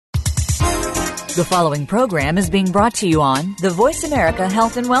The following program is being brought to you on the Voice America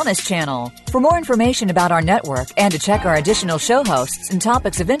Health and Wellness Channel. For more information about our network and to check our additional show hosts and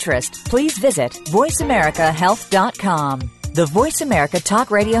topics of interest, please visit voiceamericahealth.com. The Voice America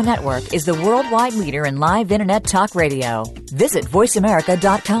Talk Radio Network is the worldwide leader in live Internet talk radio. Visit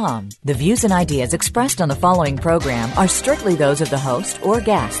voiceamerica.com. The views and ideas expressed on the following program are strictly those of the host or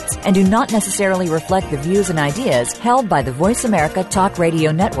guests and do not necessarily reflect the views and ideas held by the Voice America Talk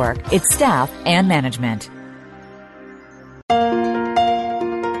Radio Network, its staff, and management.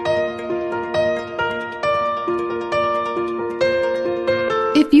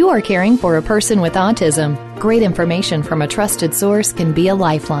 If you are caring for a person with autism, great information from a trusted source can be a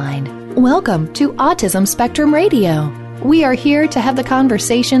lifeline. Welcome to Autism Spectrum Radio. We are here to have the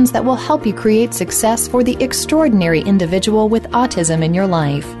conversations that will help you create success for the extraordinary individual with autism in your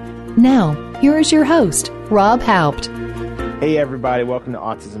life. Now, here is your host, Rob Haupt. Hey everybody, welcome to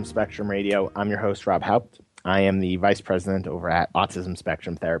Autism Spectrum Radio. I'm your host, Rob Haupt. I am the Vice President over at Autism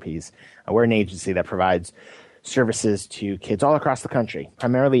Spectrum Therapies. We're an agency that provides services to kids all across the country,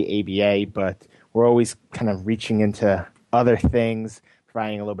 primarily ABA, but we're always kind of reaching into other things,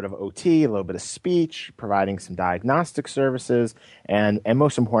 providing a little bit of OT, a little bit of speech, providing some diagnostic services, and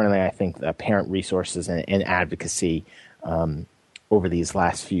most importantly, I think the parent resources and advocacy over these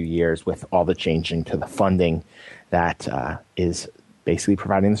last few years with all the changing to the funding that is basically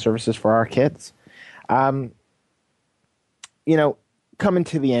providing the services for our kids. Coming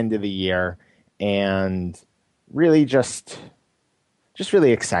to the end of the year and really just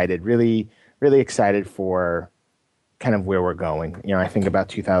really excited, really excited for kind of where we're going. I think about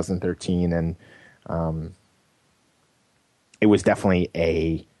 2013 and it was definitely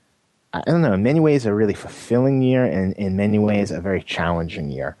in many ways a really fulfilling year and in many ways a very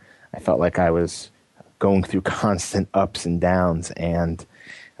challenging year. I felt like I was going through constant ups and downs and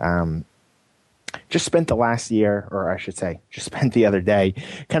just spent the last year, or I should say, just spent the other day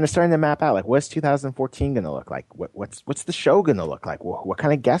kind of starting to map out, like, what's 2014 going to look like? What's the show going to look like? What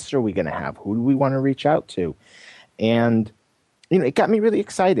kind of guests are we going to have? Who do we want to reach out to? And, it got me really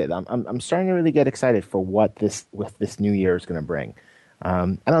excited. I'm starting to really get excited for what this new year is going to bring.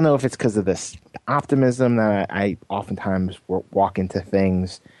 I don't know if it's because of this optimism that I oftentimes walk into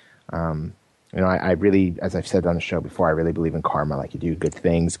things. I really, as I've said on the show before, I really believe in karma. Like, you do good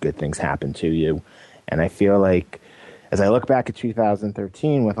things happen to you. And I feel like as I look back at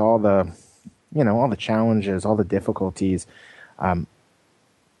 2013 with all the challenges, all the difficulties, I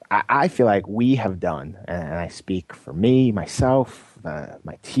feel like we have done, and I speak for me, myself,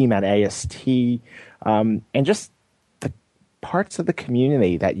 my team at AST, and just the parts of the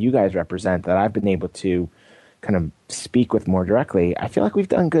community that you guys represent that I've been able to kind of speak with more directly. I feel like we've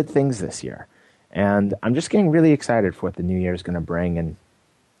done good things this year. And I'm just getting really excited for what the new year is going to bring and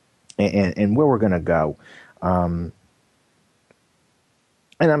where we're going to go. And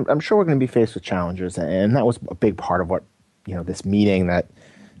I'm sure we're going to be faced with challenges. And that was a big part of what, this meeting that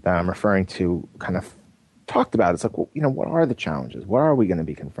I'm referring to kind of talked about. It's like, well, what are the challenges? What are we going to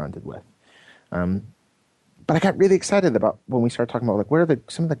be confronted with? But I got really excited about when we started talking about, like, what are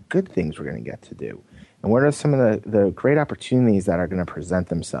some of the good things we're going to get to do? And what are some of the great opportunities that are going to present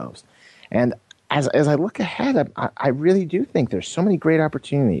themselves? And as I look ahead, I really do think there's so many great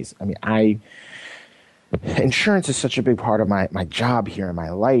opportunities. I mean, insurance is such a big part of my job here in my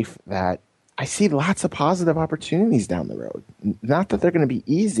life that I see lots of positive opportunities down the road. Not that they're going to be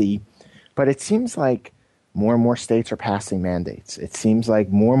easy, but it seems like more and more states are passing mandates. It seems like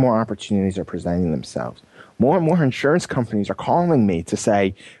more and more opportunities are presenting themselves. More and more insurance companies are calling me to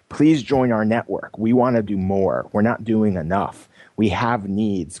say, please join our network. We want to do more. We're not doing enough. We have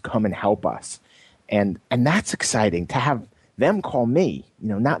needs. Come and help us. And that's exciting to have them call me,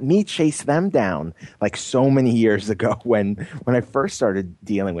 not me chase them down like so many years ago when I first started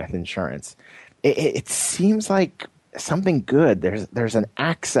dealing with insurance. It seems like something good. There's an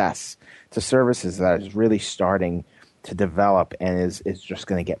access to services that is really starting to develop and is just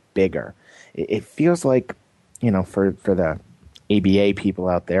going to get bigger. It feels like, for the ABA people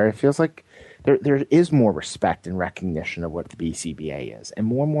out there, it feels like there is more respect and recognition of what the BCBA is. And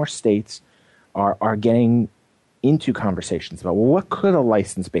more states are getting into conversations about, well, what could a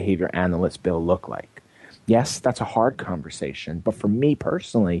licensed behavior analyst bill look like? Yes, that's a hard conversation, but for me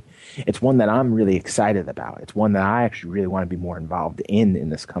personally, it's one that I'm really excited about. It's one that I actually really want to be more involved in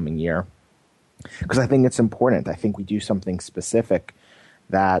this coming year because I think it's important. I think we do something specific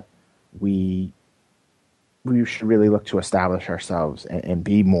that we should really look to establish ourselves and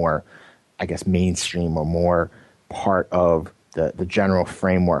be more, I guess, mainstream or more part of the general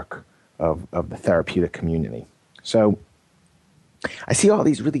framework of the therapeutic community. So I see all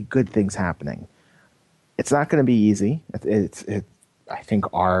these really good things happening. It's not going to be easy. I think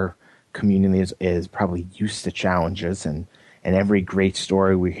our community is probably used to challenges, and every great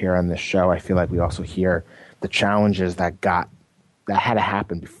story we hear on this show, I feel like we also hear the challenges that had to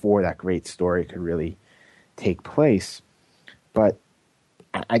happen before that great story could really take place. But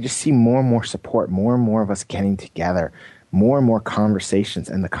I just see more and more support, more and more of us getting together, more and more conversations,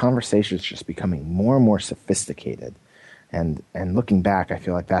 and the conversations just becoming more and more sophisticated. And looking back, I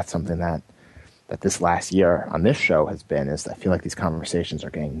feel like that's something that this last year on this show has been, is I feel like these conversations are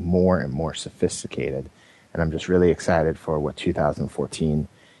getting more and more sophisticated. And I'm just really excited for what 2014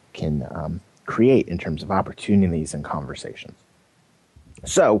 can create in terms of opportunities and conversations.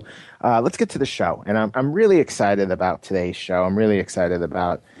 So let's get to the show. And I'm really excited about today's show. I'm really excited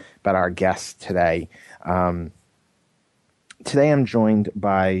about our guests today. Today I'm joined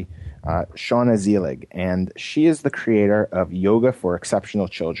by Shauna Zeilig, and she is the creator of Yoga for Exceptional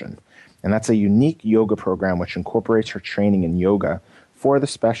Children. And that's a unique yoga program which incorporates her training in yoga for the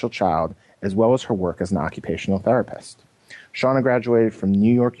special child, as well as her work as an occupational therapist. Shauna graduated from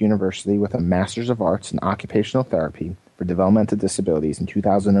New York University with a Master's of Arts in Occupational Therapy for Developmental Disabilities in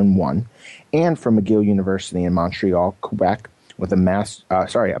 2001, and from McGill University in Montreal, Quebec, with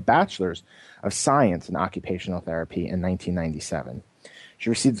a Bachelor's of Science in Occupational Therapy in 1997. She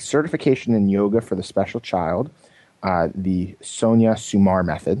received certification in yoga for the special child, the Sonia Sumar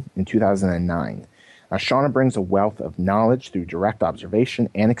method, in 2009. Shauna brings a wealth of knowledge through direct observation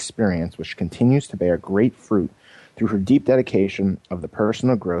and experience, which continues to bear great fruit through her deep dedication of the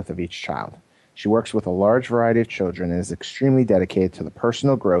personal growth of each child. She works with a large variety of children and is extremely dedicated to the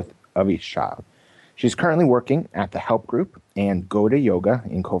personal growth of each child. She's currently working at the Help group and Go to Yoga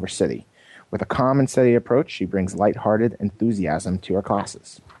in Culver City. With a calm and steady approach, she brings lighthearted enthusiasm to her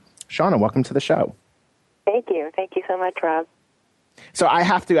classes. Shauna, welcome to the show. Thank you. Thank you so much, Rob. So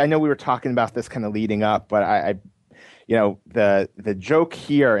I know we were talking about this kind of leading up, but the joke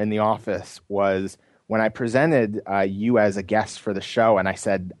here in the office was when I presented you as a guest for the show, and I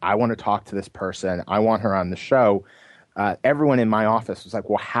said, I want to talk to this person, I want her on the show, everyone in my office was like,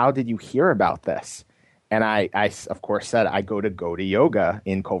 well, how did you hear about this? And I of course, said, I go to Yoga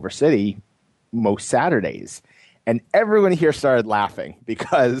in Culver City most Saturdays. And everyone here started laughing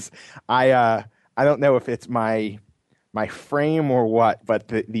because I don't know if it's my frame or what, but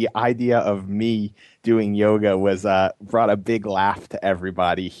the idea of me doing yoga was brought a big laugh to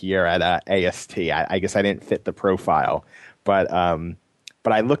everybody here at AST. I guess I didn't fit the profile, but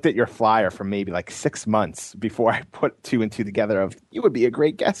I looked at your flyer for maybe like 6 months before I put two and two together of you would be a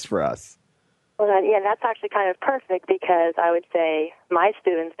great guest for us. Well, yeah, that's actually kind of perfect because I would say my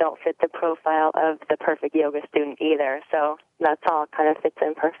students don't fit the profile of the perfect yoga student either. So that's all kind of fits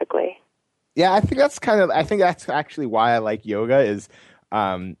in perfectly. Yeah, I think that's actually why I like yoga is,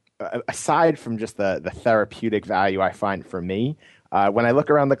 aside from just the therapeutic value I find for me, when I look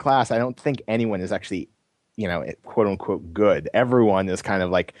around the class, I don't think anyone is actually, quote unquote good. Everyone is kind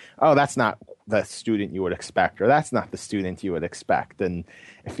of like, oh, that's not the student you would expect, or that's not the student you would expect. And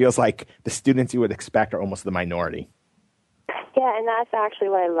it feels like the students you would expect are almost the minority. Yeah, and that's actually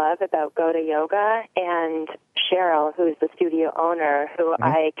what I love about Go to Yoga. And Cheryl, who's the studio owner, who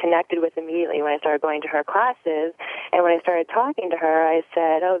I connected with immediately when I started going to her classes. And when I started talking to her, I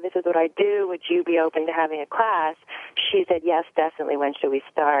said, oh, this is what I do. Would you be open to having a class? She said, yes, definitely. When should we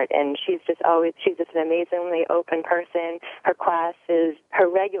start? And she's just an amazingly open person. Her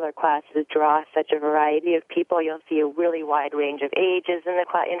regular classes draw such a variety of people. You'll see a really wide range of ages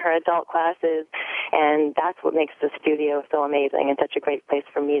in her adult classes. And that's what makes the studio so amazing and such a great place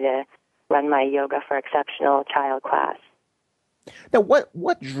for me to run my Yoga for Exceptional child class. Now,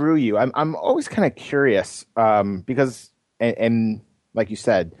 what drew you? I'm always kind of curious because, and like you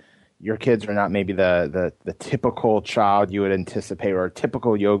said, your kids are not maybe the typical child you would anticipate or a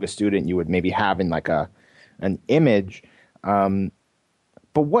typical yoga student you would maybe have in like an image. But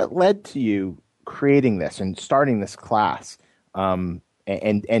what led to you creating this and starting this class? And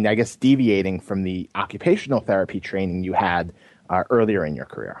I guess deviating from the occupational therapy training you had earlier in your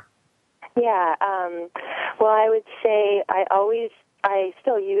career? Yeah, well, I would say I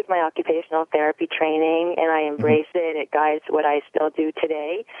still use my occupational therapy training, and I embrace it. It guides what I still do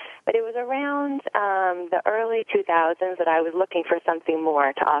today. But it was around the early 2000s that I was looking for something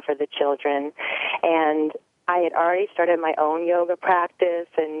more to offer the children, and I had already started my own yoga practice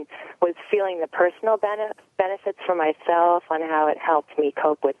and was feeling the personal benefits for myself on how it helped me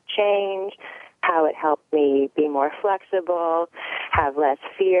cope with change, how it helped me be more flexible, have less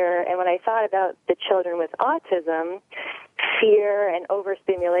fear. And when I thought about the children with autism, fear and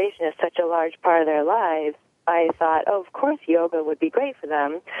overstimulation is such a large part of their lives. I thought, oh, of course yoga would be great for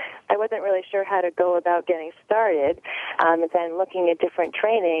them. I wasn't really sure how to go about getting started. And then looking at different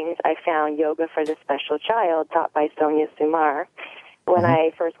trainings, I found Yoga for the Special Child taught by Sonia Sumar. When I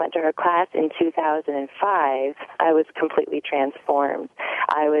first went to her class in 2005, I was completely transformed.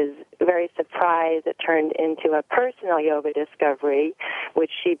 I was very surprised it turned into a personal yoga discovery, which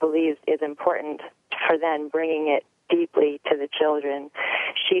she believes is important for then bringing it deeply to the children.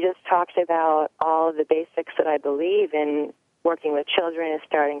 She just talked about all of the basics that I believe in. Working with children is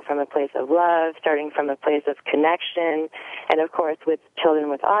starting from a place of love, starting from a place of connection. And, of course, with children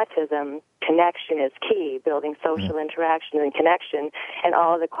with autism, connection is key, building social interaction and connection. And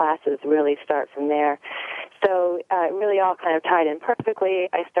all of the classes really start from there. So it really all kind of tied in perfectly.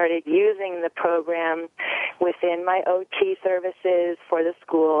 I started using the program within my OT services for the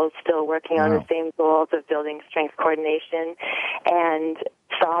schools, still working on the same goals of building strength coordination, and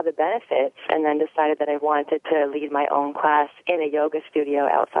saw the benefits, and then decided that I wanted to lead my own class in a yoga studio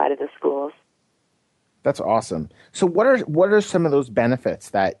outside of the schools. That's awesome. So what are some of those benefits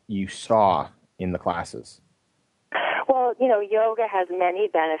that you saw in the classes? Well, yoga has many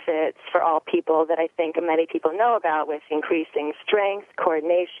benefits for all people that I think many people know about, with increasing strength,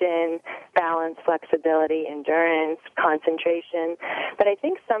 coordination, balance, flexibility, endurance, concentration. But I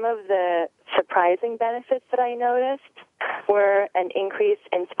think some of the surprising benefits that I noticed were an increase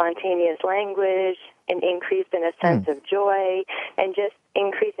in spontaneous language, an increase in a sense of joy, and just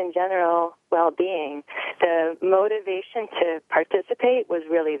increase in general well-being. The motivation to participate was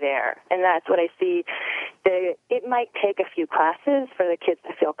really there, and that's what I see. It might take a few classes for the kids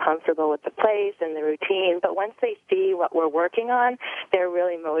to feel comfortable with the place and the routine, but once they see what we're working on, they're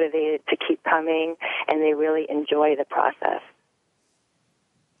really motivated to keep coming, and they really enjoy the process.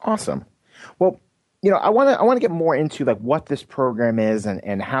 Awesome. Well, I want to get more into like what this program is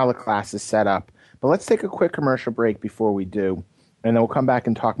and how the class is set up. But let's take a quick commercial break before we do, and then we'll come back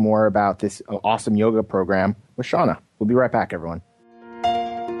and talk more about this awesome yoga program with Shauna. We'll be right back, everyone.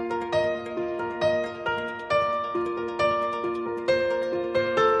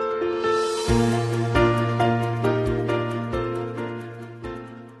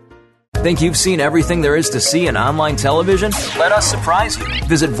 Think you've seen everything there is to see in online television? Let us surprise you.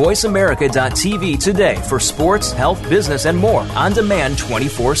 Visit voiceamerica.tv today for sports, health, business, and more on demand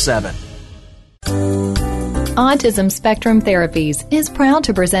 24/7. Autism Spectrum Therapies is proud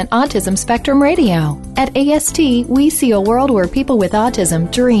to present Autism Spectrum Radio. At AST, we see a world where people with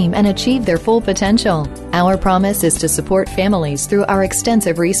autism dream and achieve their full potential. Our promise is to support families through our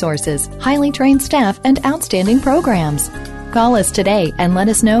extensive resources, highly trained staff, and outstanding programs. Call us today and let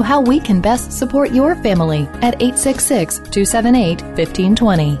us know how we can best support your family at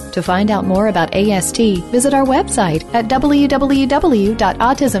 866-278-1520. To find out more about AST, visit our website at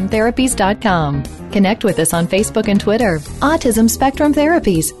www.autismtherapies.com. Connect with us on Facebook and Twitter. Autism Spectrum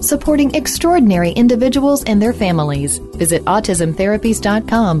Therapies, supporting extraordinary individuals and their families. Visit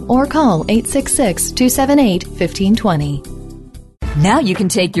autismtherapies.com or call 866-278-1520. Now you can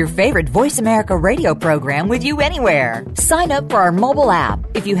take your favorite Voice America radio program with you anywhere. Sign up for our mobile app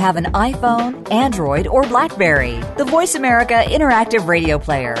if you have an iPhone, Android, or BlackBerry. The Voice America Interactive Radio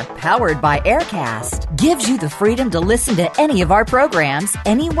Player, powered by Aircast, gives you the freedom to listen to any of our programs,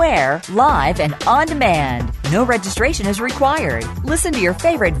 anywhere, live and on demand. No registration is required. Listen to your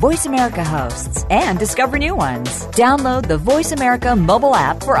favorite Voice America hosts and discover new ones. Download the Voice America mobile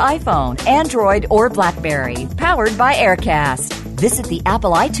app for iPhone, Android, or BlackBerry, powered by Aircast. Visit the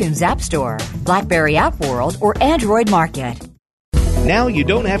Apple iTunes App Store, BlackBerry App World, or Android Market. Now you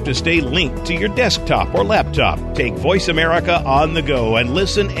don't have to stay linked to your desktop or laptop. Take Voice America on the go and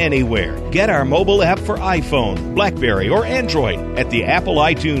listen anywhere. Get our mobile app for iPhone, BlackBerry, or Android at the Apple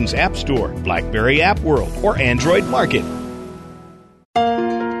iTunes App Store, BlackBerry App World, or Android Market.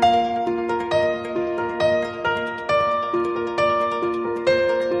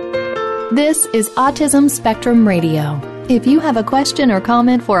 This is Autism Spectrum Radio. If you have a question or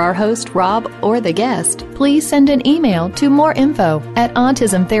comment for our host, Rob, or the guest, please send an email to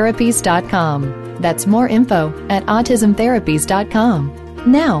moreinfo@autismtherapies.com. That's moreinfo@autismtherapies.com.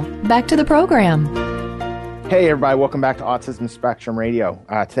 Now, back to the program. Hey, everybody. Welcome back to Autism Spectrum Radio.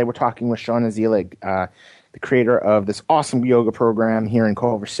 Today we're talking with Shauna Zeilig, the creator of this awesome yoga program here in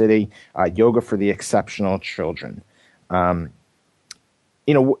Culver City, Yoga for the Exceptional Children.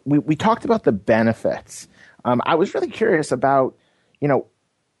 We talked about the benefits. I was really curious about,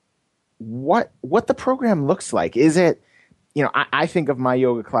 what the program looks like. Is it, I think of my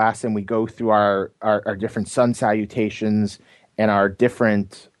yoga class and we go through our different sun salutations and our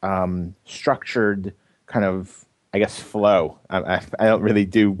different structured kind of I guess, flow. I don't really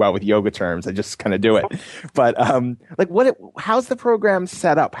do well with yoga terms. I just kind of do it. But how's the program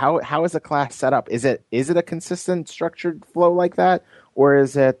set up? How is the class set up? Is it a consistent, structured flow like that, or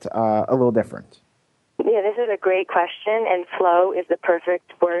is it a little different? Yeah, this is a great question, and flow is the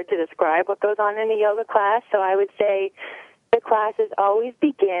perfect word to describe what goes on in a yoga class. So I would say the classes always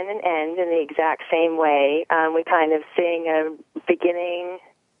begin and end in the exact same way. We kind of sing a beginning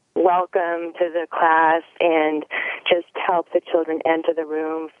welcome to the class and just help the children enter the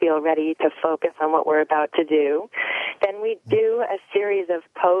room, feel ready to focus on what we're about to do. Then we do a series of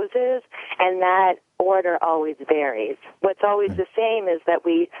poses, and that order always varies. What's always the same is that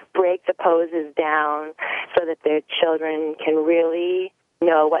we break the poses down so that the children can really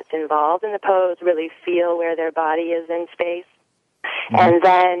know what's involved in the pose, really feel where their body is in space, and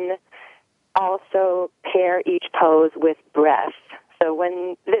then also pair each pose with breath. So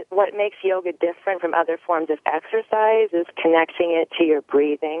what makes yoga different from other forms of exercise is connecting it to your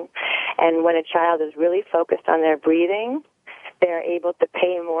breathing. And when a child is really focused on their breathing, they're able to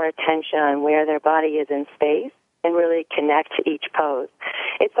pay more attention on where their body is in space and really connect to each pose.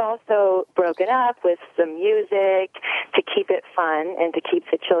 It's also broken up with some music to keep it fun and to keep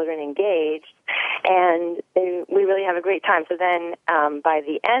the children engaged. And we really have a great time. So then by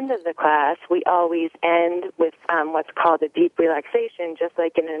the end of the class, we always end with what's called a deep relaxation, just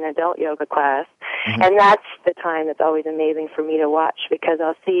like in an adult yoga class. And that's the time that's always amazing for me to watch, because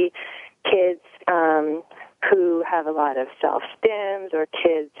I'll see kids who have a lot of self-stims or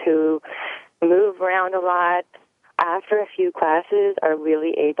kids who move around a lot, after a few classes, are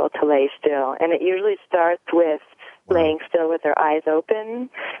really able to lay still. And it usually starts with laying still with their eyes open.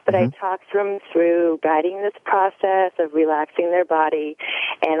 But I talk them through guiding this process of relaxing their body,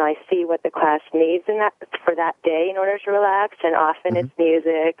 and I see what the class needs for that day in order to relax. And often it's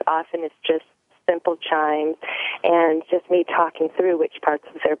music, often it's just simple chimes, and just me talking through which parts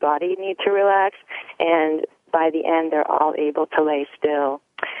of their body need to relax. And by the end, they're all able to lay still.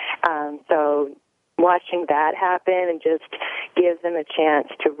 So watching that happen and just gives them a chance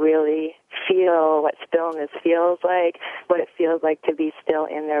to really feel what stillness feels like, what it feels like to be still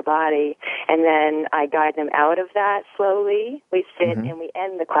in their body. And then I guide them out of that slowly. We sit and we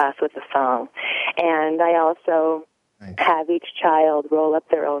end the class with a song. And I also have each child roll up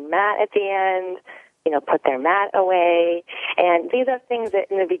their own mat at the end, put their mat away. And these are things that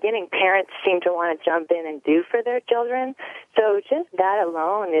in the beginning parents seem to want to jump in and do for their children. So just that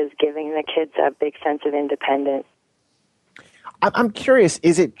alone is giving the kids a big sense of independence. I'm curious,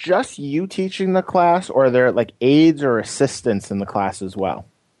 is it just you teaching the class, or are there like aides or assistants in the class as well?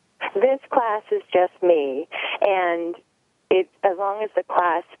 This class is just me, and as long as the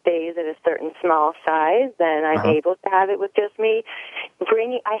class stays at a certain small size, then I'm able to have it with just me.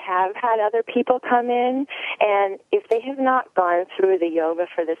 I have had other people come in, and if they have not gone through the yoga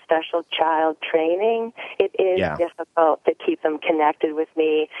for the special child training, it is difficult to keep them connected with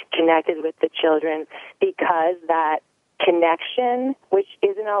me, connected with the children, because that connection, which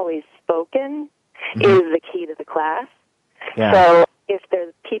isn't always spoken, is the key to the class. So if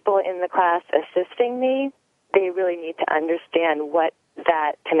there's people in the class assisting me, they really need to understand what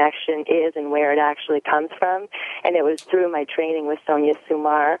that connection is and where it actually comes from. And it was through my training with Sonia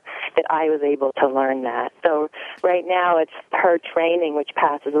Sumar that I was able to learn that. So right now it's her training which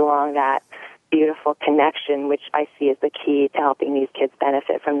passes along that beautiful connection, which I see as the key to helping these kids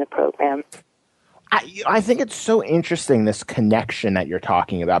benefit from the program. I think it's so interesting, this connection that you're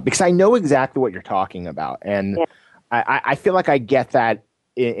talking about, because I know exactly what you're talking about. And I feel like I get that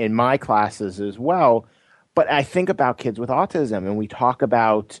in my classes as well. But I think about kids with autism, and we talk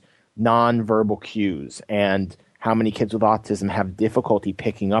about nonverbal cues and how many kids with autism have difficulty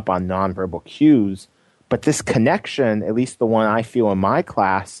picking up on nonverbal cues. But this connection, at least the one I feel in my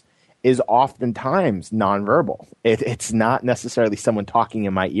class, is oftentimes nonverbal. It's not necessarily someone talking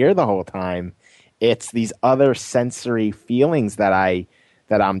in my ear the whole time. It's these other sensory feelings that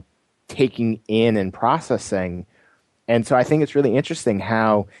I'm taking in and processing. And so I think it's really interesting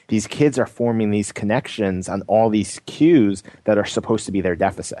how these kids are forming these connections on all these cues that are supposed to be their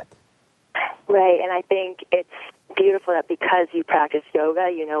deficit. Right, and I think it's beautiful that because you practice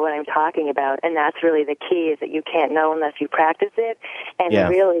yoga, you know what I'm talking about. And that's really the key, is that you can't know unless you practice it. And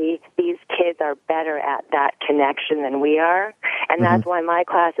really, these kids are better at that connection than we are. And that's why my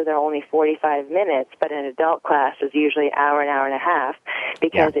classes are only 45 minutes, but an adult class is usually an hour and a half,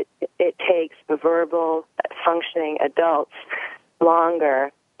 because it takes verbal, functioning adults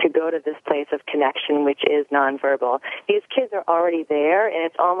longer to go to this place of connection, which is nonverbal. These kids are already there, and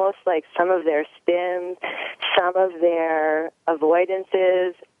it's almost like some of their stims, some of their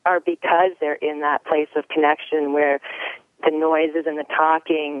avoidances are because they're in that place of connection where the noises and the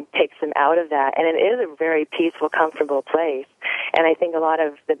talking takes them out of that. And it is a very peaceful, comfortable place. And I think a lot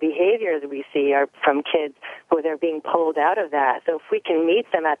of the behaviors we see are from kids who they're being pulled out of that. So if we can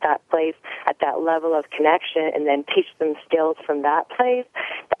meet them at that place, at that level of connection, and then teach them skills from that place,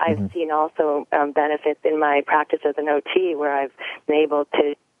 I've seen also benefits in my practice as an OT where I've been able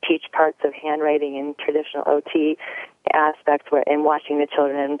to teach parts of handwriting in traditional OT aspects where in watching the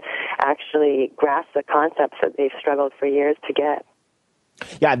children actually grasp the concepts that they've struggled for years to get.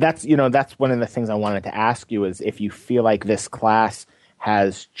 Yeah, that's one of the things I wanted to ask you is if you feel like this class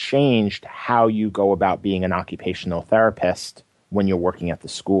has changed how you go about being an occupational therapist when you're working at the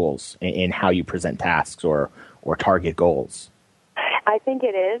schools in how you present tasks or target goals. I think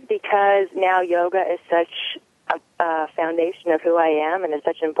it is because now yoga is such a foundation of who I am and is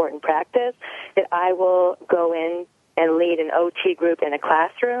such an important practice that I will go in and lead an OT group in a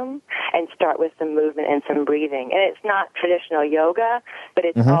classroom and start with some movement and some breathing. And it's not traditional yoga, but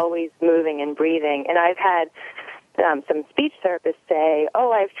it's always moving and breathing. And I've had some speech therapists say,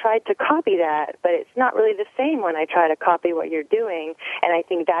 I've tried to copy that, but it's not really the same when I try to copy what you're doing. And I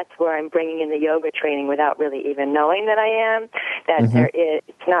think that's where I'm bringing in the yoga training without really even knowing that I am, that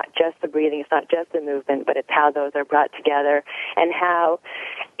it's not just the breathing, it's not just the movement, but it's how those are brought together and how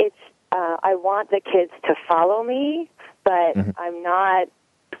it's, I want the kids to follow me, but I'm not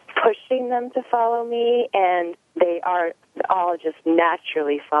pushing them to follow me, and they are all just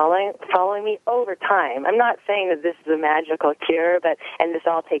naturally following me over time. I'm not saying that this is a magical cure, and this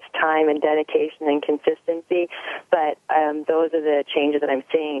all takes time and dedication and consistency, but those are the changes that I'm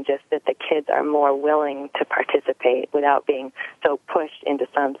seeing, just that the kids are more willing to participate without being so pushed into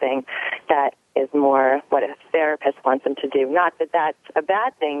something that is more what a therapist wants them to do. Not that that's a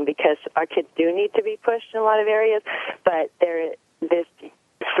bad thing, because our kids do need to be pushed in a lot of areas, but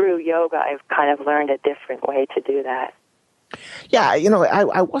through yoga, I've kind of learned a different way to do that. Yeah,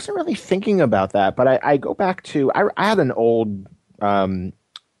 I wasn't really thinking about that, but I go back to I had an old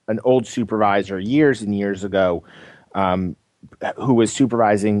supervisor years and years ago who was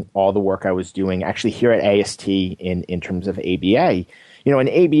supervising all the work I was doing actually here at AST in terms of ABA. In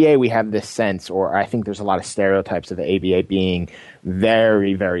ABA, we have this sense, or I think there's a lot of stereotypes of ABA being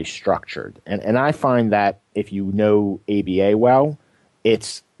very, very structured. And I find that if you know ABA well,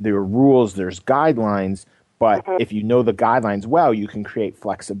 there are rules, there's guidelines, but if you know the guidelines well, you can create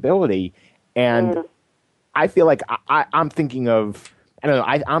flexibility. And I feel like I'm thinking of, I don't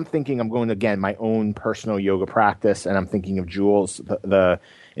know, I'm thinking I'm going to, again, my own personal yoga practice, and I'm thinking of Jules, the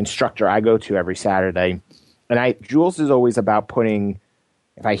instructor I go to every Saturday. And Jules is always about putting,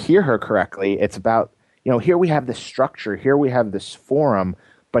 if I hear her correctly, it's about, here we have this structure, here we have this forum,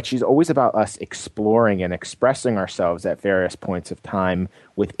 but she's always about us exploring and expressing ourselves at various points of time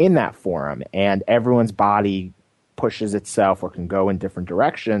within that forum. And everyone's body pushes itself or can go in different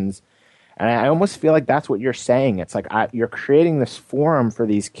directions. And I almost feel like that's what you're saying. It's like you're creating this forum for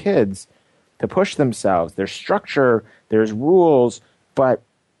these kids to push themselves. There's structure, there's rules, but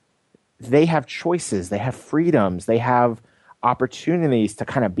they have choices, they have freedoms, they have opportunities to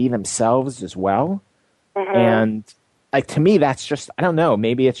kind of be themselves as well. And like, to me, that's just, I don't know,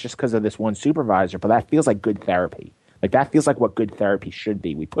 maybe it's just because of this one supervisor, but that feels like good therapy. Like, that feels like what good therapy should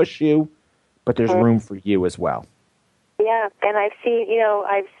be. We push you, but there's room for you as well. Yeah, and I've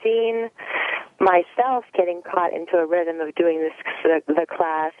seen myself getting caught into a rhythm of doing the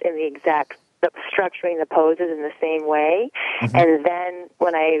class in the exact, structuring the poses in the same way. And then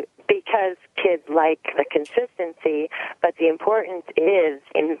because kids like the consistency, but the importance is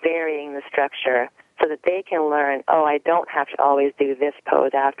in varying the structure, so that they can learn, I don't have to always do this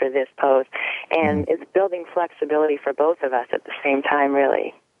pose after this pose. And it's building flexibility for both of us at the same time,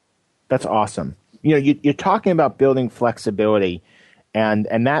 really. That's awesome. You're talking about building flexibility, and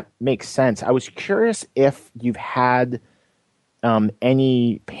that makes sense. I was curious if you've had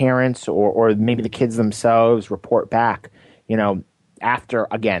any parents or maybe the kids themselves report back, after,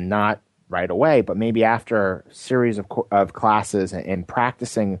 again, not right away, but maybe after a series of classes and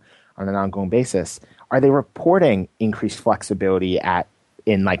practicing on an ongoing basis, are they reporting increased flexibility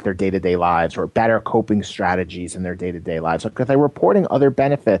in like their day-to-day lives, or better coping strategies in their day-to-day lives? Like, are they reporting other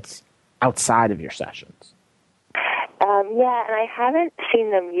benefits outside of your sessions? Yeah, and I haven't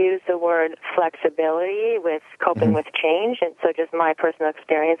seen them use the word flexibility with coping with change, and so just my personal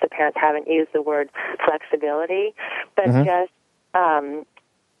experience, the parents haven't used the word flexibility, but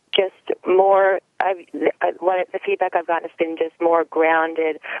just more, the feedback I've gotten has been just more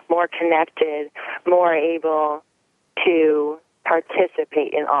grounded, more connected, more able to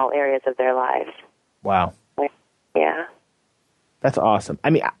participate in all areas of their lives. Wow. Yeah. That's awesome.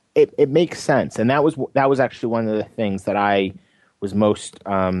 I mean, it makes sense, and that was actually one of the things that I was most,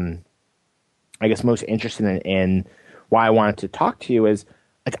 most interested in why I wanted to talk to you is,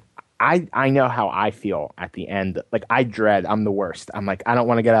 like, I know how I feel at the end. Like, I'm the worst. I'm like, I don't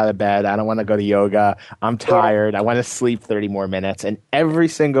want to get out of bed. I don't want to go to yoga. I'm tired. I want to sleep 30 more minutes. And every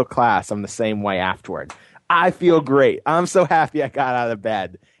single class, I'm the same way afterward. I feel great. I'm so happy I got out of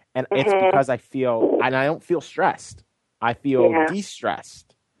bed. And it's because I don't feel stressed. I feel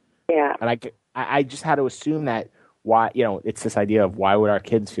de-stressed. Yeah. And I just had to assume that it's this idea of why would our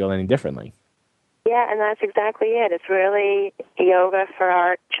kids feel any differently? Yeah, and that's exactly it. It's really yoga for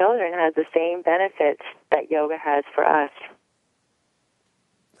our children has the same benefits that yoga has for us.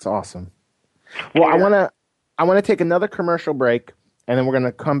 It's awesome. Well, yeah. I want to take another commercial break, and then we're going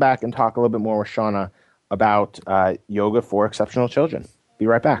to come back and talk a little bit more with Shauna about yoga for exceptional children. Be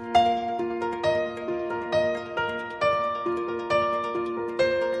right back.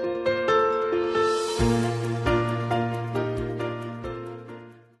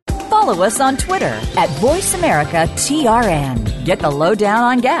 Follow us on Twitter at VoiceAmericaTRN. Get the lowdown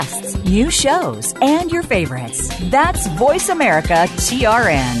on guests, new shows, and your favorites. That's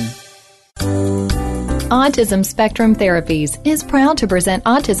VoiceAmericaTRN. Autism Spectrum Therapies is proud to present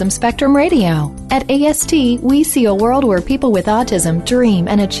Autism Spectrum Radio. At AST, we see a world where people with autism dream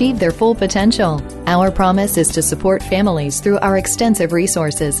and achieve their full potential. Our promise is to support families through our extensive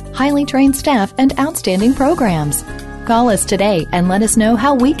resources, highly trained staff, and outstanding programs. Call us today and let us know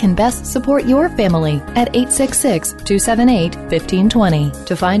how we can best support your family at 866-278-1520.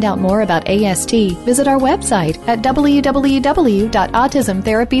 To find out more about AST, visit our website at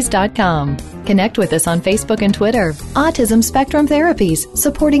www.autismtherapies.com. Connect with us on Facebook and Twitter. Autism Spectrum Therapies,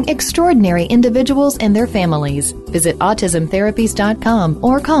 supporting extraordinary individuals and their families. Visit autismtherapies.com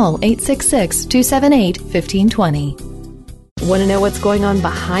or call 866-278-1520. Want to know what's going on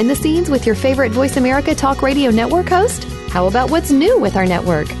behind the scenes with your favorite Voice America Talk Radio Network host? How about what's new with our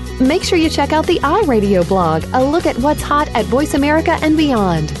network? Make sure you check out the iRadio blog, a look at what's hot at Voice America and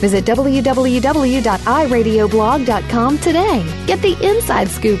beyond. Visit www.iradioblog.com today. Get the inside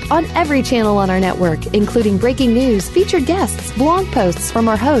scoop on every channel on our network, including breaking news, featured guests, blog posts from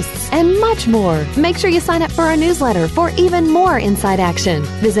our hosts, and much more. Make sure you sign up for our newsletter for even more inside action.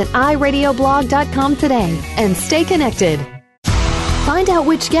 Visit iradioblog.com today and stay connected. Find out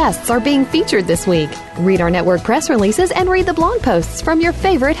which guests are being featured this week. Read our network press releases and read the blog posts from your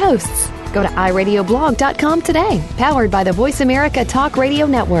favorite hosts. Go to iradioblog.com today, powered by the Voice America Talk Radio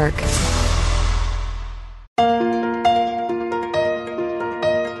Network.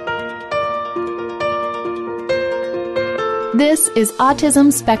 This is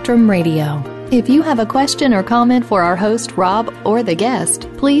Autism Spectrum Radio. If you have a question or comment for our host, Rob, or the guest,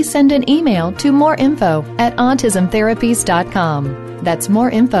 please send an email to moreinfo@autismtherapies.com. That's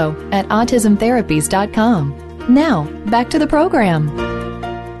moreinfo@autismtherapies.com. Now, back to the program.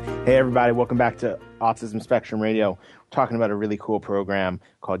 Hey, everybody. Welcome back to Autism Spectrum Radio. We're talking about a really cool program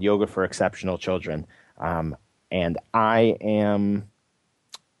called Yoga for Exceptional Children. And I'm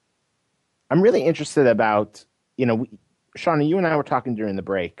really interested about, Shauna, you and I were talking during the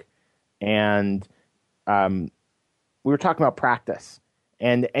break, and we were talking about practice.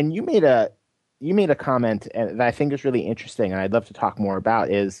 And you made a comment that I think is really interesting, and I'd love to talk more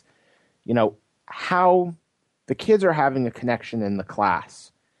about is, how the kids are having a connection in the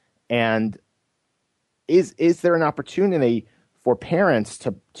class. And is there an opportunity for parents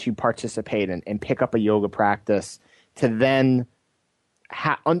to participate and pick up a yoga practice to then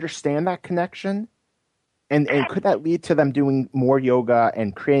understand that connection? And could that lead to them doing more yoga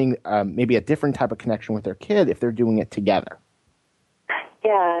and creating maybe a different type of connection with their kid if they're doing it together?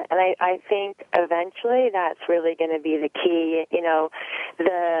 Yeah, and I think eventually that's really going to be the key.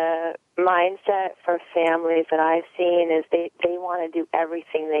 The mindset for families that I've seen is they want to do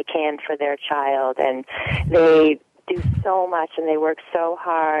everything they can for their child, and they do so much and they work so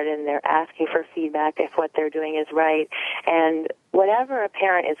hard, and they're asking for feedback if what they're doing is right. And whatever a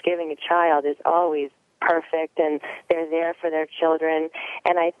parent is giving a child is always perfect, and they're there for their children.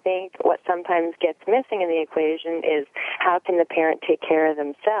 And I think what sometimes gets missing in the equation is how can the parent take care of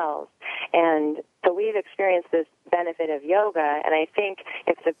themselves? And so we've experienced this benefit of yoga, and I think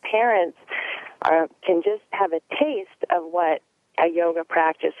if the parents can just have a taste of what a yoga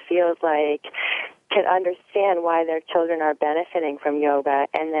practice feels like, can understand why their children are benefiting from yoga,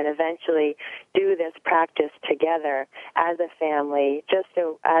 and then eventually do this practice together as a family, just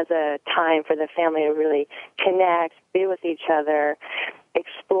as a time for the family to really connect, be with each other,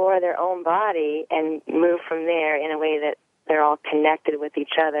 explore their own body, and move from there in a way that they're all connected with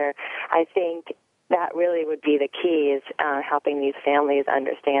each other. I think that really would be the key, is helping these families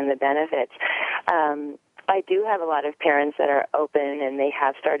understand the benefits. I do have a lot of parents that are open, and they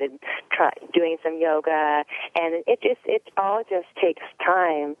have started doing some yoga, and it all just takes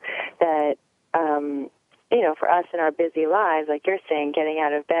time that, for us in our busy lives, like you're saying, getting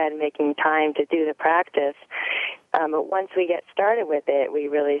out of bed, making time to do the practice. But once we get started with it, we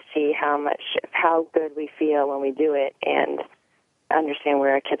really see how good we feel when we do it and understand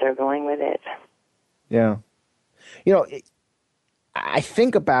where our kids are going with it. Yeah. I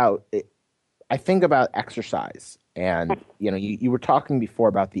think about exercise, and, you were talking before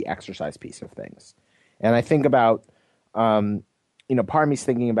about the exercise piece of things. And I think about, part of me's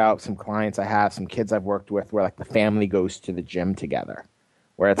thinking about some clients I have, some kids I've worked with, where like the family goes to the gym together,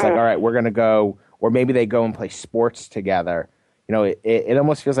 where it's like, all right, we're going to go, or maybe they go and play sports together. It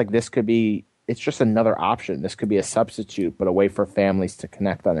almost feels like it's just another option. This could be a substitute, but a way for families to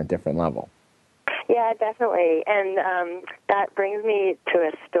connect on a different level. Yeah, definitely. And that brings me to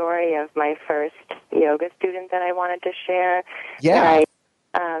a story of my first yoga student that I wanted to share. Yeah.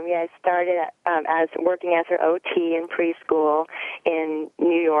 I started as working as her OT in preschool in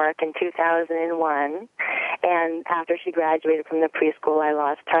New York in 2001. And after she graduated from the preschool, I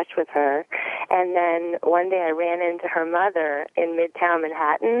lost touch with her. And then one day I ran into her mother in Midtown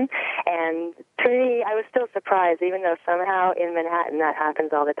Manhattan. And to me, I was still surprised, even though somehow in Manhattan that happens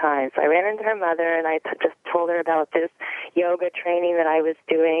all the time. So I ran into her mother, and I just told her about this yoga training that I was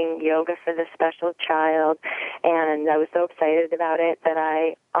doing, yoga for the special child. And I was so excited about it that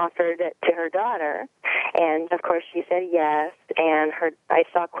I offered it to her daughter. And, of course, she said yes. And I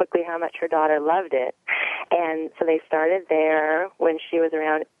saw quickly how much her daughter loved it. And so they started there when she was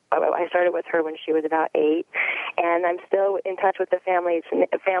around. I started with her when she was about 8, and I'm still in touch with the family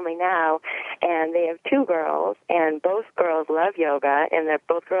now, and they have 2 girls, and both girls love yoga, and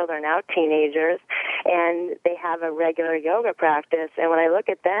both girls are now teenagers, and they have a regular yoga practice. And when I look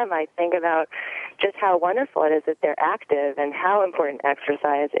at them, I think about just how wonderful it is that they're active and how important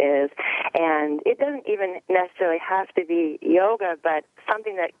exercise is. And it doesn't even necessarily have to be yoga, but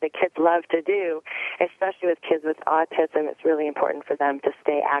something that the kids love to do, especially with kids with autism. It's really important for them to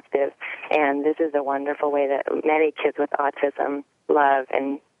stay active. And this is a wonderful way that many kids with autism love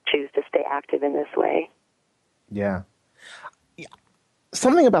and choose to stay active in this way. Yeah.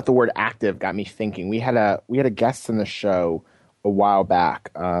 Something about the word active got me thinking. We had a guest in the show a while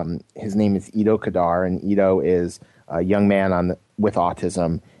back. His name is Ido Kadar, and Ido is a young man with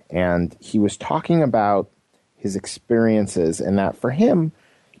autism, and he was talking about his experiences, and that for him,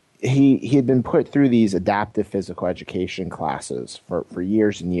 he had been put through these adaptive physical education classes for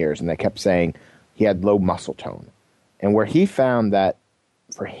years and years, and they kept saying he had low muscle tone. And where he found that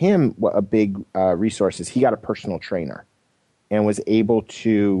for him, what a big resource is, he got a personal trainer and was able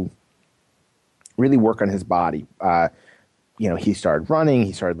to really work on his body. He started running,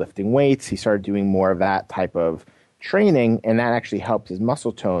 he started lifting weights, he started doing more of that type of training, and that actually helped his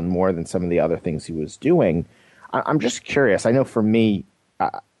muscle tone more than some of the other things he was doing. I'm just curious. I know for me,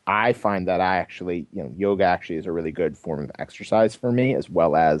 I find that yoga actually is a really good form of exercise for me, as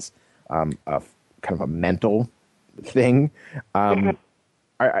well as kind of a mental thing.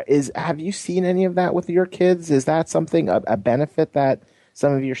 Have you seen any of that with your kids? Is that something, a benefit that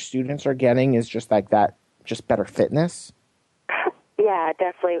some of your students are getting, is just like that, just better fitness? Yeah,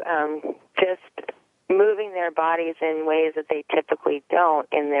 definitely. Just moving their bodies in ways that they typically don't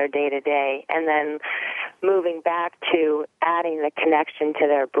in their day-to-day, and then moving back to adding the connection to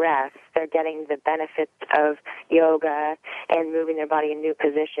their breath. They're getting the benefits of yoga and moving their body in new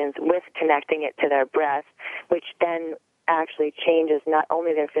positions with connecting it to their breath, which then actually changes not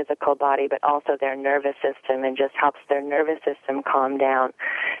only their physical body but also their nervous system, and just helps their nervous system calm down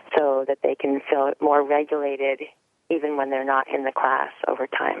so that they can feel more regulated even when they're not in the class over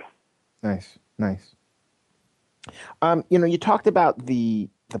time. Nice. You talked about the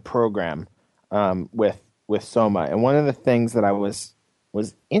program with Soma, and one of the things that I was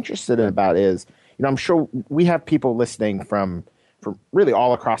interested about is, I'm sure we have people listening from really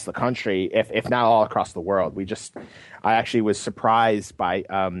all across the country, if not all across the world. I actually was surprised by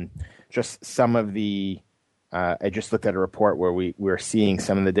just some of the. I just looked at a report where we were seeing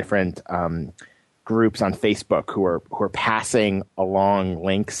some of the different groups on Facebook who are passing along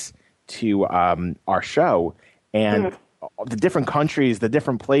links to our show, and the different countries, the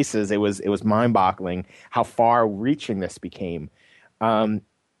different places. It was mind-boggling how far-reaching this became.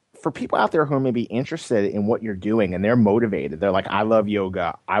 For people out there who are maybe interested in what you're doing and they're motivated, they're like, I love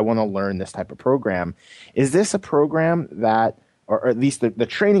yoga, I want to learn this type of program. Is this a program that, or at least the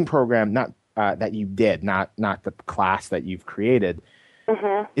training program, not that you did, not the class that you've created,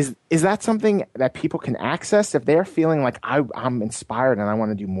 Is that something that people can access if they're feeling like I'm inspired and I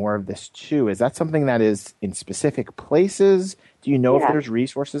want to do more of this too? Is that something that is in specific places? Do you know if there's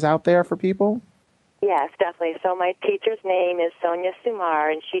resources out there for people? Yes, definitely. So my teacher's name is Sonia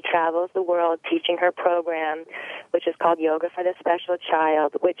Sumar, and she travels the world teaching her program, which is called Yoga for the Special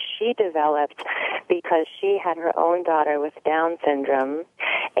Child, which she developed because she had her own daughter with Down syndrome,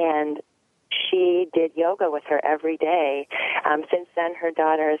 and she did yoga with her every day. Since then, her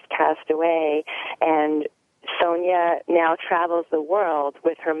daughter has passed away, and Sonia now travels the world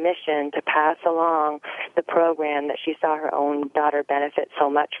with her mission to pass along the program that she saw her own daughter benefit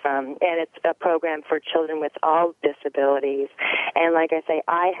so much from. And it's a program for children with all disabilities. And like I say,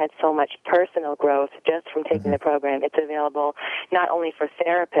 I had so much personal growth just from taking the program. It's available not only for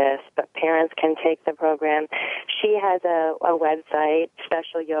therapists, but parents can take the program. She has a website,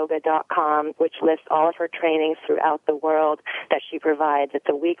 specialyoga.com, which lists all of her trainings throughout the world that she provides. It's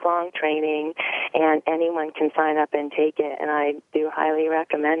a week-long training, and anyone can sign up and take it, and I do highly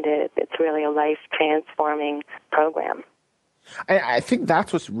recommend it. It's really a life-transforming program. I think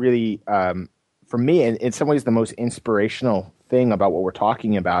that's what's really, for me, and in some ways the most inspirational thing about what we're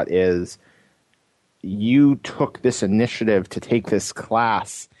talking about is you took this initiative to take this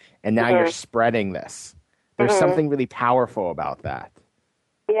class, and now you're spreading this. There's something really powerful about that.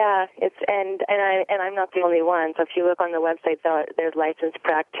 Yeah, and I'm not the only one. So if you look on the website, there's licensed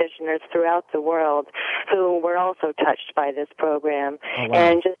practitioners throughout the world who were also touched by this program. Oh, wow.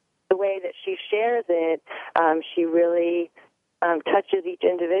 And just the way that she shares it, she really touches each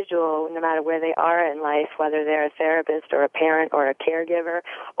individual no matter where they are in life, whether they're a therapist or a parent or a caregiver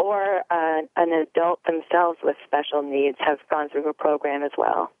or an adult themselves with special needs have gone through her program as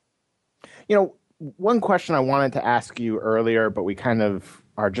well. You know, one question I wanted to ask you earlier, but we kind of,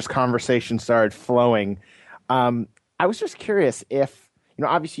 our just conversation started flowing. I was just curious if, you know,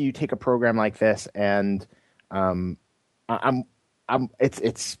 obviously you take a program like this and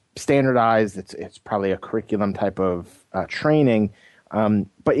it's standardized. It's probably a curriculum type of training.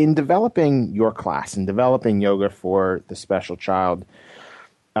 But in developing your class and developing yoga for the special child,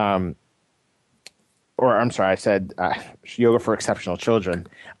 or I'm sorry, I said yoga for exceptional children.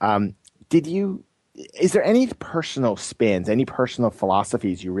 Is there any personal spins, any personal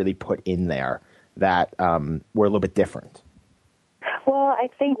philosophies you really put in there that were a little bit different? Well, I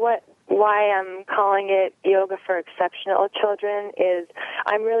think why I'm calling it Yoga for Exceptional Children is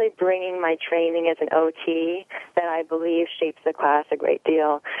I'm really bringing my training as an OT that I believe shapes the class a great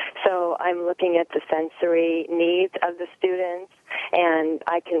deal. So I'm looking at the sensory needs of the students, and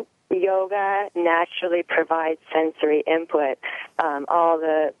yoga naturally provides sensory input. All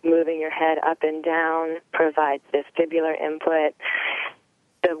the moving your head up and down provides vestibular input.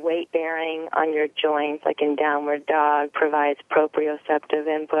 The weight bearing on your joints, like in downward dog, provides proprioceptive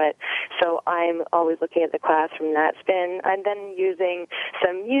input. So I'm always looking at the class from that spin, and then using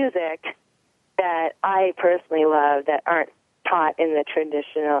some music that I personally love that aren't taught in the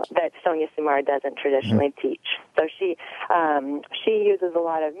traditional, that Sonia Sumar doesn't traditionally teach. So she uses a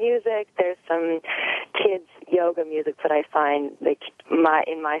lot of music. There's some kids yoga music that I find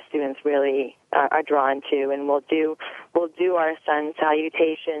my students really are drawn to, and we'll do our sun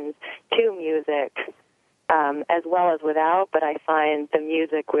salutations to music as well as without. But I find the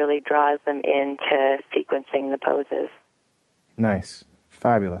music really draws them into sequencing the poses. Nice,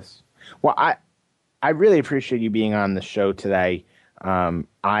 fabulous. Well, I really appreciate you being on the show today.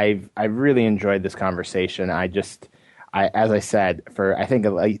 I've really enjoyed this conversation. As I said, for I think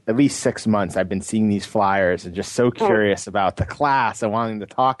at least 6 months, I've been seeing these flyers and just so curious about the class and wanting to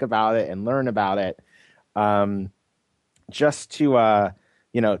talk about it and learn about it. Just to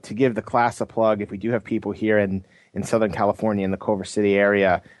to give the class a plug, if we do have people here in Southern California in the Culver City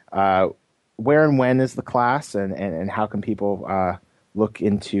area, where and when is the class, and how can people look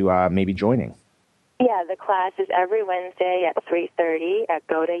into maybe joining? Yeah, the class is every Wednesday at 3:30 at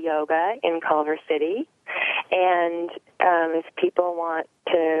Goda Yoga in Culver City. And if people want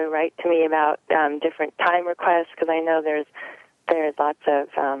to write to me about different time requests, because I know there's lots of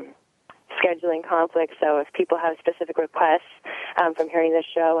scheduling conflicts, so if people have specific requests from hearing this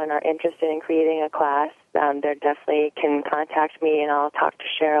show and are interested in creating a class, they definitely can contact me, and I'll talk to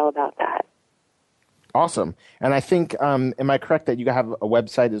Cheryl about that. Awesome. And I think, am I correct that you have a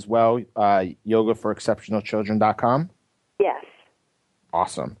website as well, yogaforexceptionalchildren.com? Yes.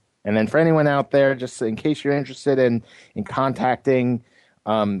 Awesome. And then for anyone out there, just in case you're interested in contacting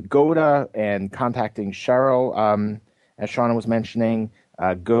Goda and contacting Cheryl, as Shauna was mentioning,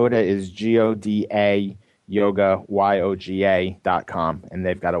 Goda is GODA, yoga, YOGA.com. And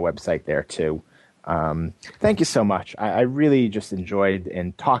they've got a website there too. Thank you so much. I really just enjoyed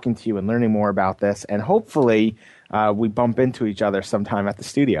in talking to you and learning more about this, and hopefully we bump into each other sometime at the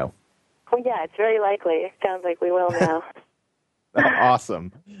studio. Oh, yeah, it's very likely. It sounds like we will now.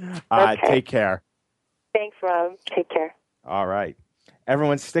 Awesome. Okay. Take care. Thanks, Rob. Take care. All right.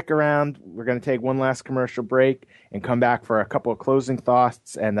 Everyone stick around. We're going to take one last commercial break and come back for a couple of closing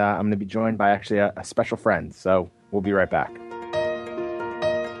thoughts, and I'm going to be joined by actually a special friend, so we'll be right back.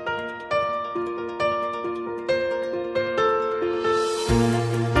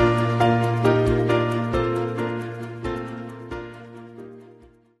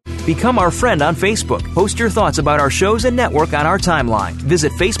 Become our friend on Facebook. Post your thoughts about our shows and network on our timeline.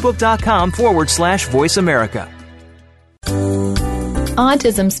 Visit facebook.com/Voice America.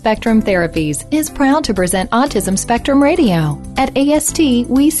 Autism Spectrum Therapies is proud to present Autism Spectrum Radio. At AST,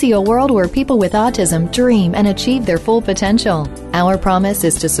 we see a world where people with autism dream and achieve their full potential. Our promise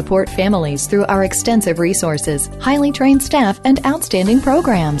is to support families through our extensive resources, highly trained staff, and outstanding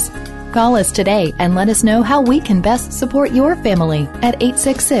programs. Call us today and let us know how we can best support your family at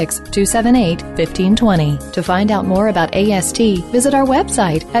 866-278-1520. To find out more about AST, visit our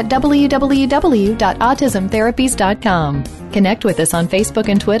website at www.autismtherapies.com. Connect with us on Facebook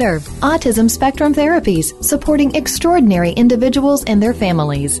and Twitter. Autism Spectrum Therapies, supporting extraordinary individuals and their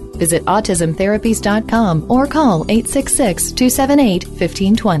families. Visit autismtherapies.com or call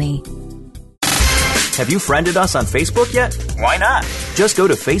 866-278-1520. Have you friended us on Facebook yet? Why not? Just go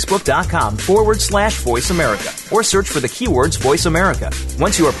to facebook.com/Voice America or search for the keywords Voice America.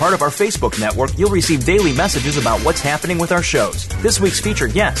 Once you are part of our Facebook network, you'll receive daily messages about what's happening with our shows, this week's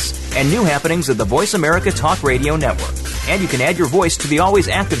featured guests, and new happenings of the Voice America Talk Radio Network. And you can add your voice to the always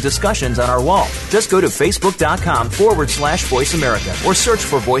active discussions on our wall. Just go to facebook.com/Voice America or search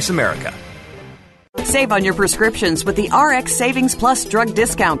for Voice America. Save on your prescriptions with the RX Savings Plus drug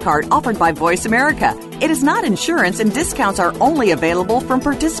discount card offered by Voice America. It is not insurance, and discounts are only available from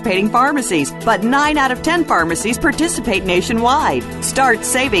participating pharmacies, but 9 out of 10 pharmacies participate nationwide. Start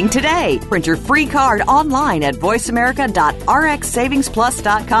saving today. Print your free card online at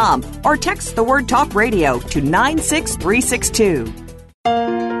voiceamerica.rxsavingsplus.com or text the word Talk Radio to 96362.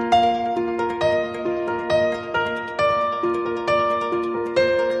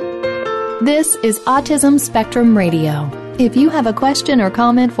 This is Autism Spectrum Radio. If you have a question or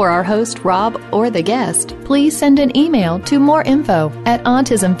comment for our host, Rob, or the guest, please send an email to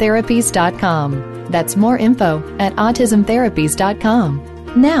moreinfo@autismtherapies.com. That's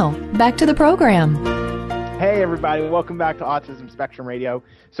moreinfo@autismtherapies.com. Now, back to the program. Hey, everybody. Welcome back to Autism Spectrum Radio.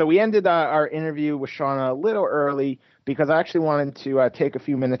 So we ended our interview with Shauna a little early because I actually wanted to take a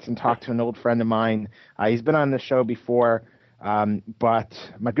few minutes and talk to an old friend of mine. He's been on the show before. But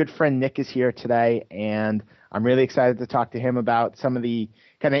my good friend Nick is here today, and I'm really excited to talk to him about some of the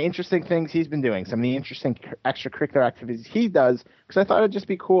kind of interesting things he's been doing, some of the interesting extracurricular activities he does, because I thought it'd just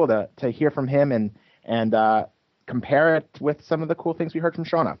be cool to hear from him and compare it with some of the cool things we heard from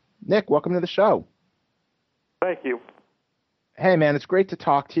Shauna. Nick, welcome to the show. Thank you. Hey, man, it's great to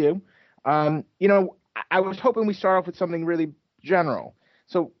talk to you. I was hoping we start off with something really general.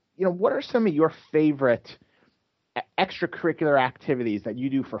 So, what are some of your favorite extracurricular activities that you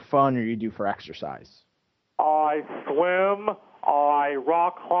do for fun or you do for exercise? I swim, I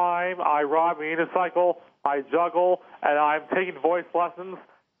rock climb, I ride my unicycle, I juggle, and I'm taking voice lessons,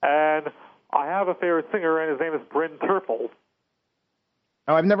 and I have a favorite singer, and his name is Bryn Terfel.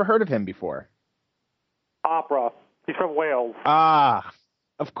 Oh, I've never heard of him before. Opera. He's from Wales. Ah,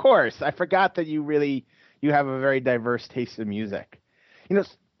 of course. I forgot that you have a very diverse taste in music.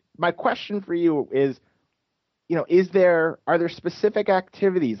 My question for you is, are there specific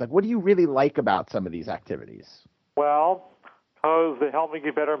activities? Like, what do you really like about some of these activities? Well, because they help me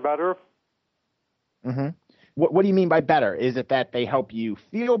get better and better. Mm-hmm. What do you mean by better? Is it that they help you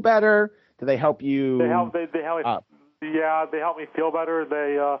feel better? Do they help you? They help me. Yeah, they help me feel better.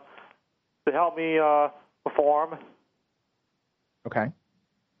 They help me perform. Okay.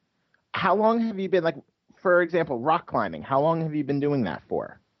 How long have you been, like, for example, rock climbing? How long have you been doing that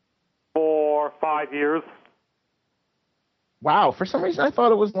for? For 5 years. Wow, for some reason I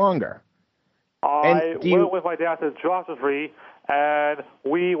thought it was longer. I went with my dad to Joshua Tree, and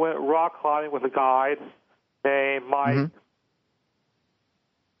we went rock climbing with a guide named Mike. Mm-hmm.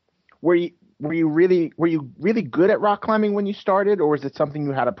 Were you really good at rock climbing when you started, or was it something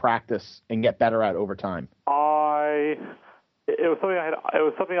you had to practice and get better at over time? It was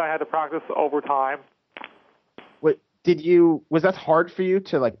something I had to practice over time. Was that hard for you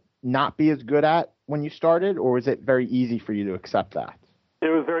to not be as good at when you started, or was it very easy for you to accept that? It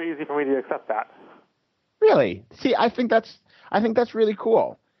was very easy for me to accept that. Really? See, I think that's really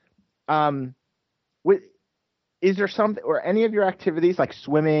cool. Is there something, or any of your activities like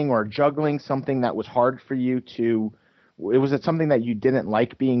swimming or juggling, something that was hard for you to? Was it something that you didn't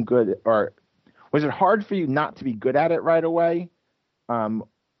like being good, or was it hard for you not to be good at it right away?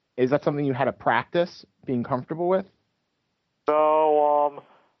 Is that something you had to practice being comfortable with? So,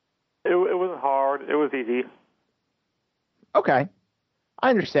 it wasn't hard. It was easy. Okay. I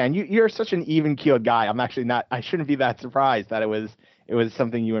understand. You're such an even-keeled guy. I'm actually not. I shouldn't be that surprised that it was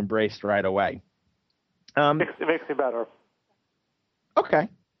something you embraced right away. It makes me better. Okay.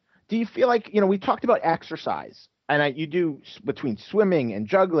 Do you feel like, we talked about exercise, and you do between swimming and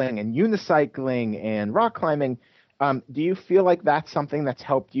juggling and unicycling and rock climbing. Do you feel like that's something that's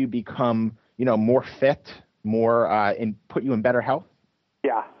helped you become, more fit, more and put you in better health?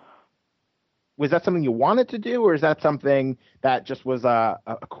 Yeah. Was that something you wanted to do, or is that something that just was a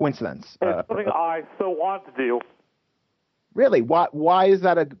coincidence? It's something I still want to do. Really? Why is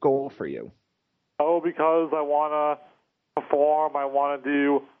that a goal for you? Oh, because I want to perform. I want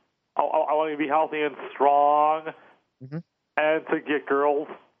to be healthy and strong, and to get girls.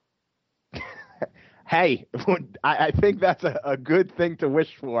 Hey, I think that's a good thing to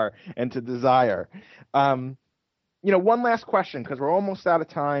wish for and to desire. One last question, because we're almost out of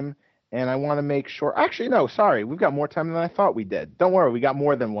time. And I want to make sure. Actually, no, sorry. We've got more time than I thought we did. Don't worry. We got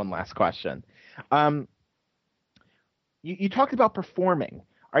more than one last question. You talked about performing.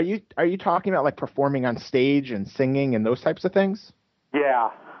 Are you talking about like performing on stage and singing and those types of things?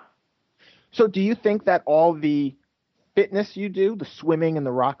 Yeah. So do you think that all the fitness you do, the swimming and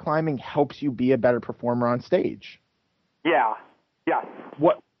the rock climbing, helps you be a better performer on stage? Yeah. Yes.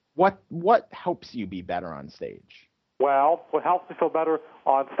 What helps you be better on stage? Well, what helps me feel better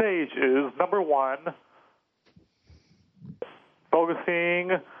on stage is, number one,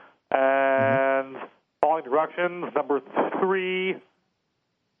 focusing and following directions. Number three,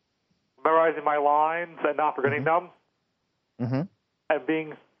 memorizing my lines and not forgetting them. Mm-hmm. And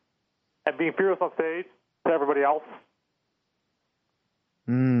being fearless on stage to everybody else.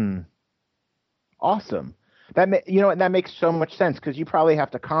 Awesome. That makes so much sense, because you probably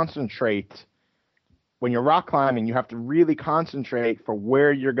have to concentrate. When you're rock climbing, you have to really concentrate for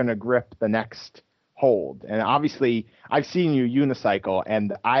where you're going to grip the next hold. And obviously, I've seen you unicycle,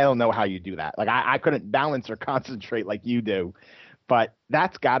 and I don't know how you do that. Like, I couldn't balance or concentrate like you do. But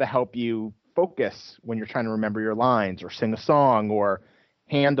that's got to help you focus when you're trying to remember your lines or sing a song or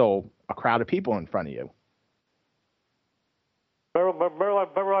handle a crowd of people in front of you.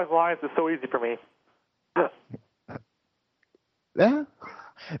 Memorize lines is so easy for me. Yeah.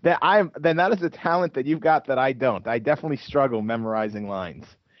 Then that is a talent that you've got that I don't. I definitely struggle memorizing lines.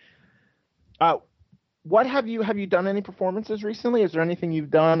 What have you done any performances recently? Is there anything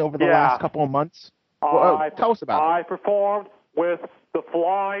you've done over the last couple of months? Tell us about it. I performed with the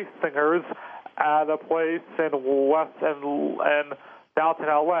Fly Singers at a place in West and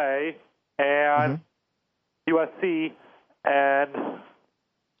downtown LA and USC, and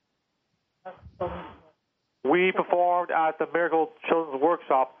we performed at the Miracle Children's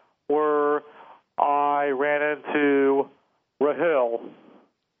Workshop, where I ran into Rahil.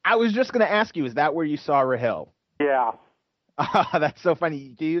 I was just going to ask you, is that where you saw Rahil? Yeah. That's so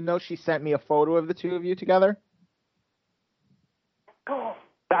funny. Do you know she sent me a photo of the two of you together?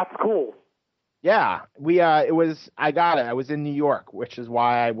 That's cool. Yeah, I got it. I was in New York, which is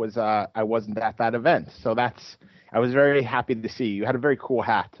why I wasn't at that event. So I was very happy to see you. You had a very cool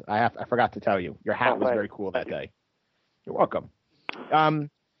hat. I forgot to tell you. Your hat was very cool that day. You're welcome.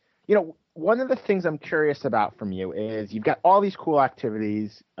 One of the things I'm curious about from you is you've got all these cool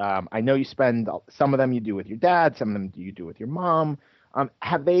activities. I know you spend some of them you do with your dad, some of them you do with your mom.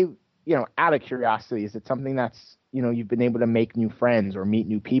 Have they, out of curiosity, is it something that's, you've been able to make new friends or meet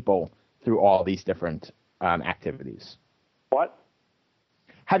new people through all these different activities? What?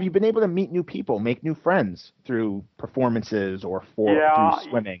 Have you been able to meet new people, make new friends through performances or through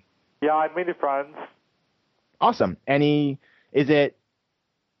swimming? Yeah, I made new friends. Awesome.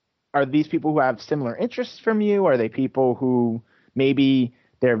 Are these people who have similar interests from you? Are they people who maybe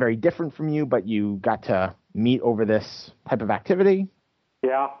they're very different from you, but you got to meet over this type of activity?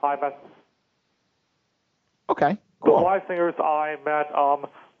 Yeah, I met. Okay, cool. The Fly Singers, I met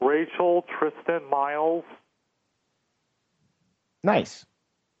Rachel, Tristan, Miles. Nice.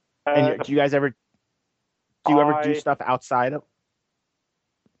 And do you guys ever do stuff outside of?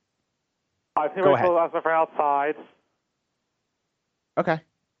 I think Rachel asked me for outside. Okay.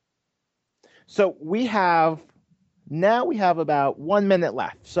 So we have about 1 minute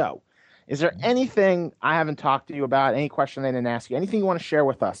left. So is there anything I haven't talked to you about, any question I didn't ask you, anything you want to share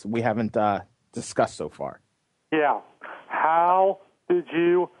with us we haven't discussed so far? Yeah. How did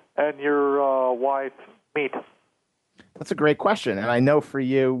you and your wife meet? That's a great question. And I know for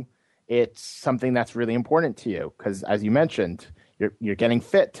you, it's something that's really important to you because, as you mentioned, you're getting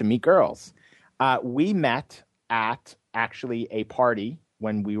fit to meet girls. We met at actually a party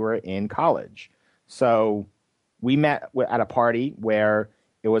when we were in college. So we met at a party where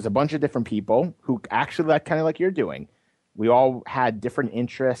it was a bunch of different people who actually kind of like you're doing. We all had different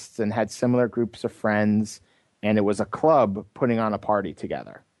interests and had similar groups of friends, and it was a club putting on a party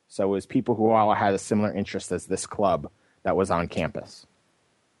together. So it was people who all had a similar interest as this club that was on campus.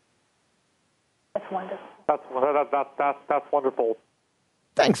 That's wonderful. That's wonderful.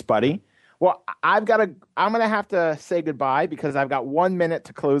 Thanks, buddy. Well, I'm going to have to say goodbye because I've got 1 minute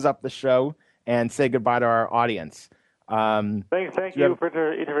to close up the show and say goodbye to our audience. Thank you for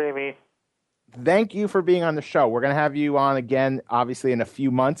interviewing me. Thank you for being on the show. We're going to have you on again, obviously, in a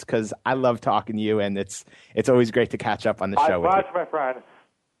few months because I love talking to you, and it's always great to catch up on the show. I'm glad, my friend.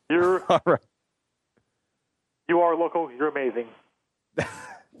 All right. You are local. You're amazing.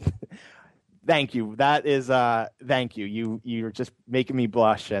 Thank you. That is, thank you. You're just making me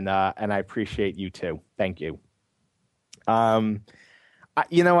blush, and I appreciate you too. Thank you.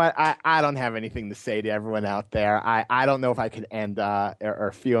 You know what? I don't have anything to say to everyone out there. I don't know if I could end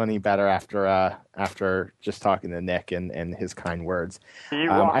or feel any better after just talking to Nick and his kind words.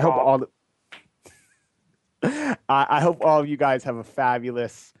 I hope I hope all of you guys have a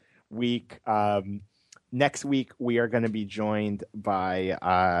fabulous week. Next week we are going to be joined by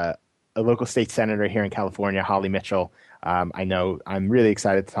a local state senator here in California, Holly Mitchell. I know I'm really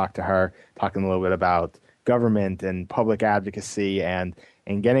excited to talk to her, talking a little bit about government and public advocacy and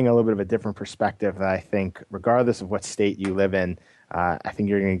getting a little bit of a different perspective that I think, regardless of what state you live in, I think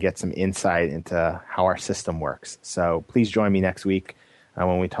you're going to get some insight into how our system works. So please join me next week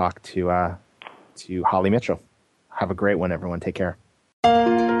when we talk to Holly Mitchell. Have a great one, everyone. Take care.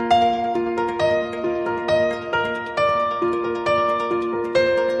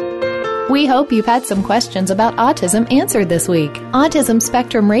 We hope you've had some questions about autism answered this week. Autism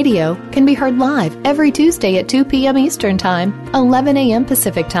Spectrum Radio can be heard live every Tuesday at 2 p.m. Eastern Time, 11 a.m.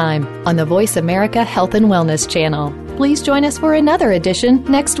 Pacific Time on the Voice America Health and Wellness channel. Please join us for another edition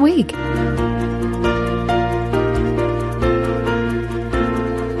next week.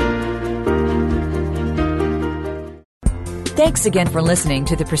 Thanks again for listening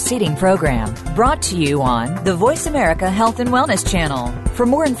to the preceding program, brought to you on the Voice America Health and Wellness channel. For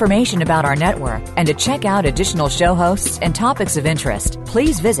more information about our network and to check out additional show hosts and topics of interest,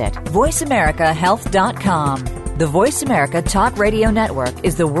 please visit voiceamericahealth.com. The Voice America Talk Radio Network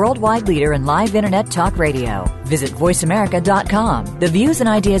is the worldwide leader in live Internet talk radio. Visit voiceamerica.com. The views and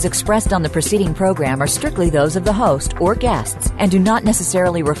ideas expressed on the preceding program are strictly those of the host or guests and do not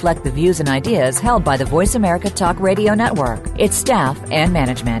necessarily reflect the views and ideas held by the Voice America Talk Radio Network, its staff, and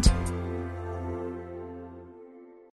management.